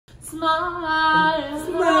Smile,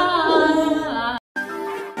 smile.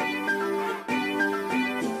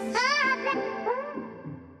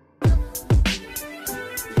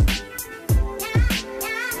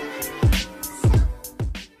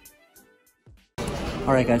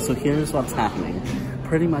 Alright guys, so here's what's happening.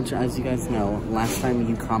 Pretty much, as you guys know, last time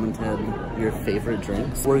you commented your favorite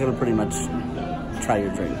drinks. We're gonna pretty much try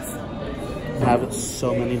your drinks. We have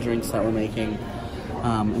so many drinks that we're making.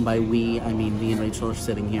 And by we, I mean me and Rachel are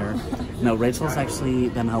sitting here. No, Rachel's actually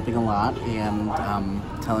been helping a lot and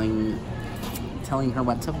telling her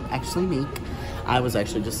what to actually make. I was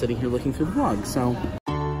actually just sitting here looking through the vlog, so.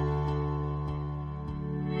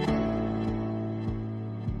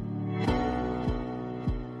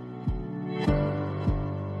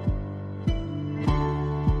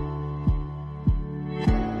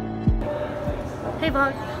 Hey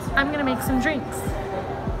vlog, I'm gonna make some drinks.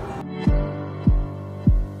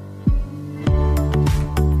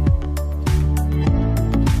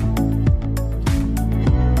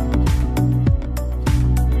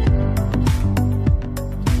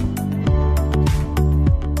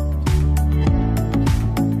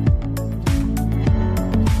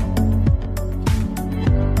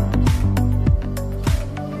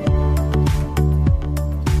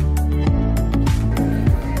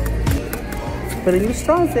 Putting the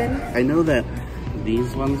straws in. I know that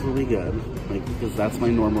these ones will be good, like, because that's my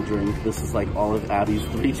normal drink. This is like all of Abby's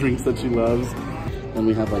 3 drinks that she loves. Then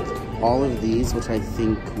we have like all of these, which I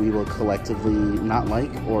think we will collectively not like,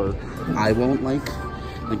 or I won't like.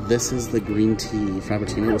 Like this is the green tea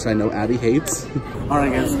frappuccino, which I know Abby hates. All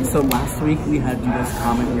right guys, so last week we had you guys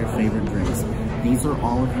comment your favorite drinks. These are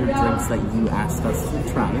all of your drinks that you asked us to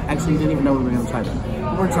try. Actually, you didn't even know we were gonna try them.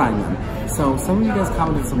 We're trying them. So some of you guys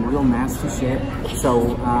commented some real nasty shit.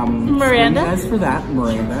 So Miranda? thank you guys for that,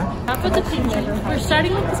 Miranda. Up with the picture. We're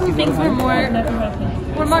starting with some things we're more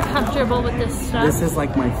comfortable with this stuff. This is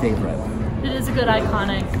like my favorite. It is a good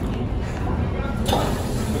iconic.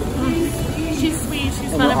 She's sweet,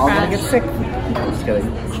 she's fun and all gonna fresh. get sick. I'm just kidding.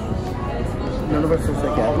 None of us are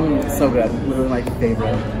sick yet. So good. Literally my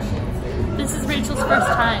favorite. This is Rachel's first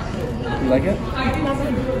time. You like it? Not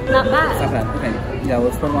bad. Not bad. Okay. Yeah,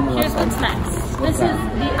 let's put it on the Here's left what's side. next. What's This that? is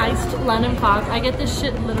the iced lemon pop. I get this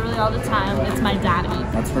shit literally all the time. It's my daddy.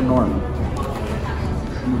 That's for Norma.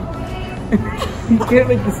 You can't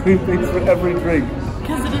make the same things for every drink.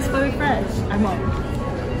 Because it is fully fresh. I won't.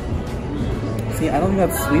 See, I don't think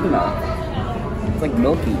that's sweet enough. It's like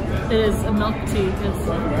milky. It is a milk tea.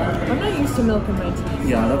 I'm not used to milk in my tea.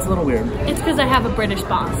 Yeah, that's a little weird. It's because I have a British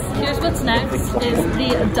boss. Here's what's next is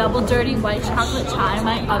the double dirty white chocolate chai,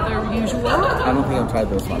 my other usual. I don't think I've tried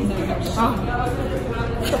this one. Oh.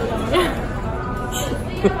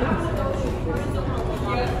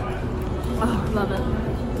 Oh, love it.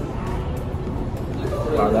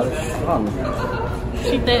 Wow, that is strong.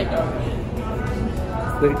 She thick.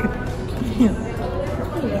 Thick.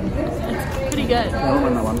 Pretty good. I don't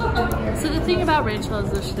mind that one. So the thing about Rachel is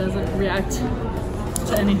that she doesn't react to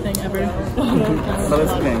anything ever. So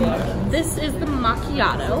this thing. This is the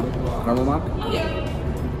macchiato. Caramel mock?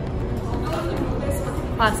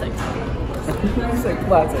 Classic. It's like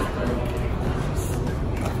classic.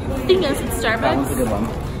 The thing is, at That one's a good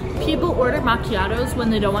Starbucks, one. people order macchiatos when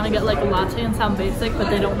they don't want to get like a latte and sound basic, but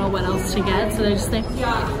they don't know what else to get, so they just think,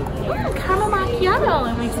 caramel macchiato,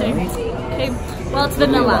 and we say, okay, well, it's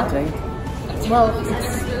vanilla. Latte? Well,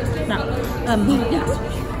 no. Yes.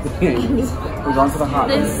 We're going for the hot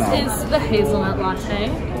This ones now. is the hazelnut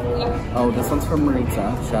latte. Oh, this one's from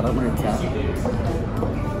Maritza. Shout out Maritza.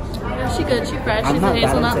 Yeah, she good, she fresh. I'm She's not a bad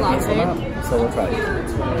hazelnut at latte. hazelnut, so we'll try it.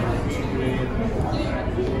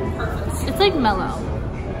 It's like mellow.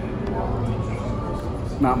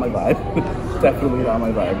 Not my vibe. Definitely not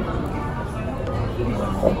my vibe.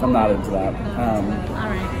 I'm not into that.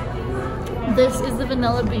 Alright. This is the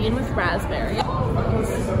vanilla bean with raspberry.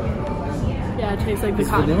 Yeah, it tastes like the Does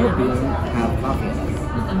cotton vanilla candy. bean have coffee in it?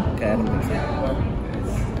 Okay, I don't think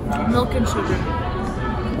so. Milk and sugar.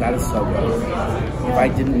 That is so good. If I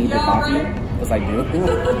didn't need the coffee, because I do,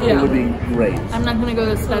 it would be great. I'm not gonna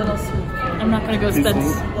go spend. I'm not gonna go Too spend.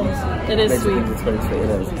 sweet? It is Basically, sweet. it's very sweet. It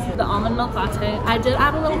is. The almond milk latte. I did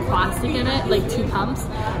add a little plastic in it, like 2 pumps,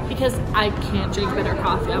 because I can't drink bitter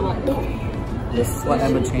coffee. I won't. This is what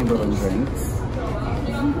Emma Chamberlain drinks.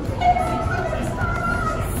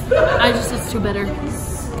 It's too bitter.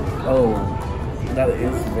 Oh, that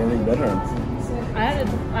is very bitter. I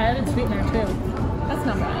added sweetener too. That's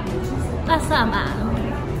not bad. That's not bad.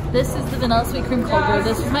 This is the vanilla sweet cream cold brew.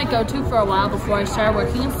 This was my go-to for a while before I started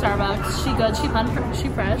working in Starbucks. She good, she fun, she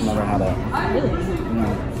fresh. Never had it. Really?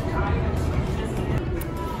 No.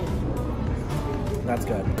 That's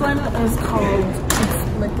good. This one is called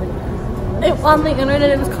liquid. On the internet,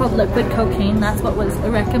 it was called liquid cocaine. That's what was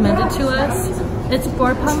recommended to us. It's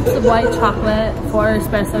 4 pumps of white chocolate, 4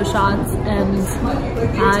 espresso shots, and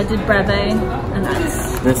I did breve and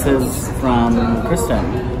ice. This is from Kristen.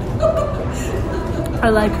 I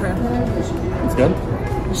like her. It's good?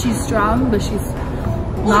 She's strong, but she's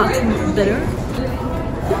not too bitter.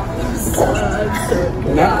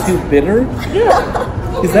 Not too bitter?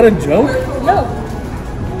 Yeah. Is that a joke? No.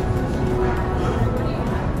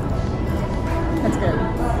 That's good.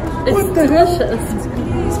 It's delicious.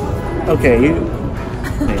 Okay.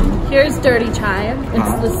 Here's dirty chai.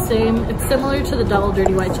 It's the same. It's similar to the double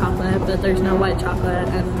dirty white chocolate, but there's no white chocolate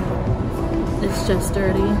and it's just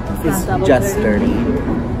dirty. It's not just dirty.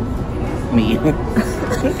 Me.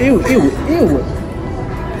 Ew, ew, ew.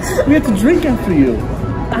 We have to drink after you.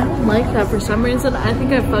 I don't like that for some reason. I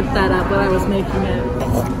think I fucked that up when I was making it.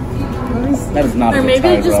 That is not a Or good maybe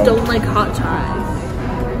chai, I just bro. don't like hot chai.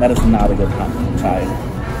 That is not a good chai.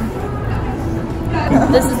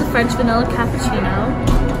 This is the French vanilla cappuccino.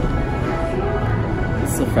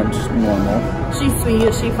 This is a French normal. She's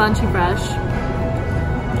sweet, she's fun, she's fresh.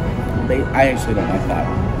 I actually don't like that.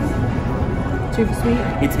 Too sweet?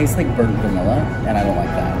 It tastes like burnt vanilla, and I don't like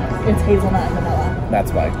that. It's hazelnut and vanilla.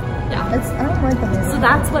 That's why. Yeah. I don't like the So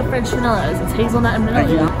that's what French vanilla is. It's hazelnut and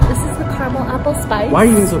vanilla. This is the caramel apple spice. Why are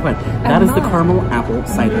you being so quiet? That is the caramel apple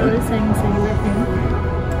cider. I'm really saying the singular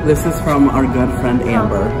thing. This is from our good friend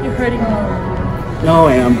Amber. Oh, you're hurting me. No,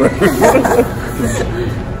 Amber.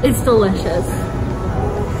 It's delicious.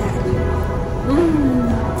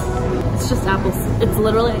 It's just apples. It's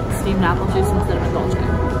literally steamed apple juice instead of a dolce.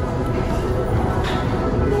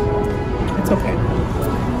 It's okay.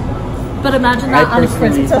 But imagine that on a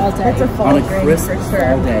crisp fall day. It's a fall On a drink crisp for fall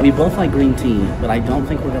sure. day. We both like green tea, but I don't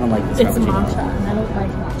think we're gonna like this It's frappuccino. matcha, and I don't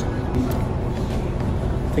like matcha.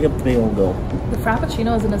 Take a big old gulp. The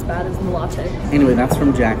frappuccino isn't as bad as the latte. Anyway, that's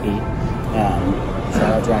from Jackie.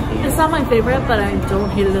 Shout out Jackie. It's not my favorite, but I don't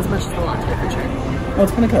hate it as much as the latte for sure. Oh,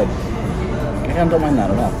 it's kind of good. I don't mind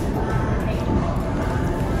that at all.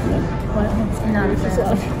 Not a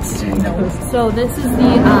fan. So this is the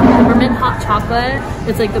peppermint hot chocolate.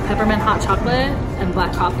 It's like the peppermint hot chocolate and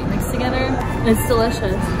black coffee mixed together. It's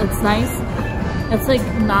delicious. It's nice. It's like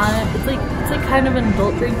not. It's like kind of an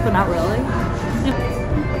adult drink, but not really.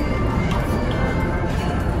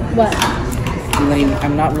 What? Elaine,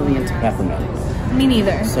 I'm not really into peppermint. Me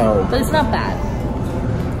neither. So, but it's not bad.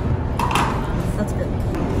 That's good.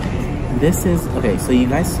 this is, okay, so you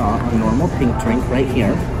guys saw a normal pink drink right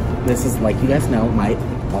here. This is, like you guys know, my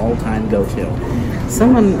all-time go-to.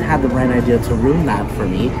 Someone had the right idea to ruin that for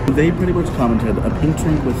me. They pretty much commented, a pink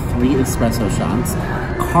drink with 3 espresso shots,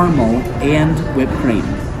 caramel, and whipped cream.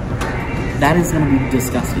 That is going to be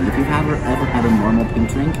disgusting. If you've ever had a normal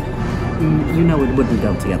pink drink, you know it wouldn't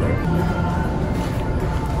go together.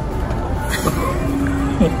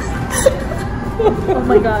 Oh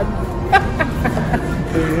my god.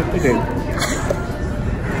 Okay.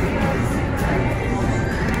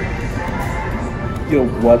 Yo,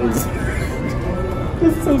 what is...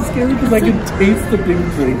 It's so scary because I can taste the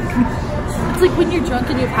pink drink. It's like when you're drunk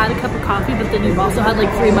and you've had a cup of coffee, but then you've also had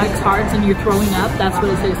like 3 Mike's Hards and you're throwing up. That's what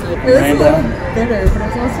it tastes like. It was a Miranda. little bitter, but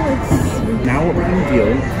it's also like sweet. Now what we're going to do,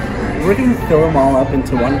 we're going to fill them all up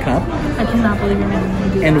into 1 cup, I cannot believe you're making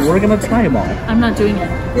me do that. and we're going to try them all. I'm not doing it.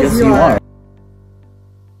 Yes, you are.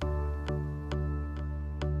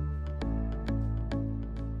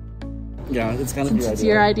 Yeah, it's gonna be Since it's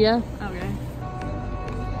your idea. Okay.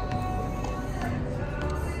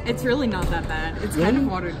 It's really not that bad. It's kind of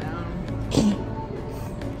watered down.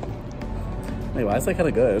 Wait, why is that kind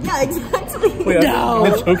of good? Yeah, exactly. Wait,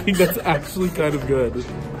 I'm joking. That's actually kind of good.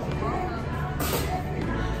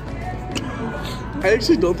 I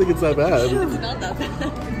actually don't think it's that bad. It's not that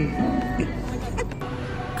bad.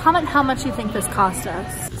 Comment how much you think this cost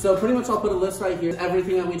us. So pretty much I'll put a list right here.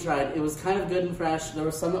 Everything that we tried. It was kind of good and fresh. There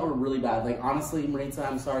were some that were really bad. Like honestly, Maritza,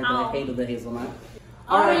 I'm sorry, but I hated the hazelnut.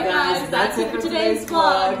 Alright guys, that's it for today's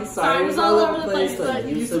vlog. Sorry it was all over the place, but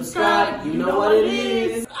you subscribe, you know what it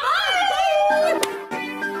is.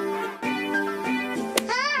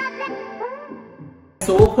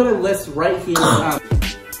 So we'll put a list right here.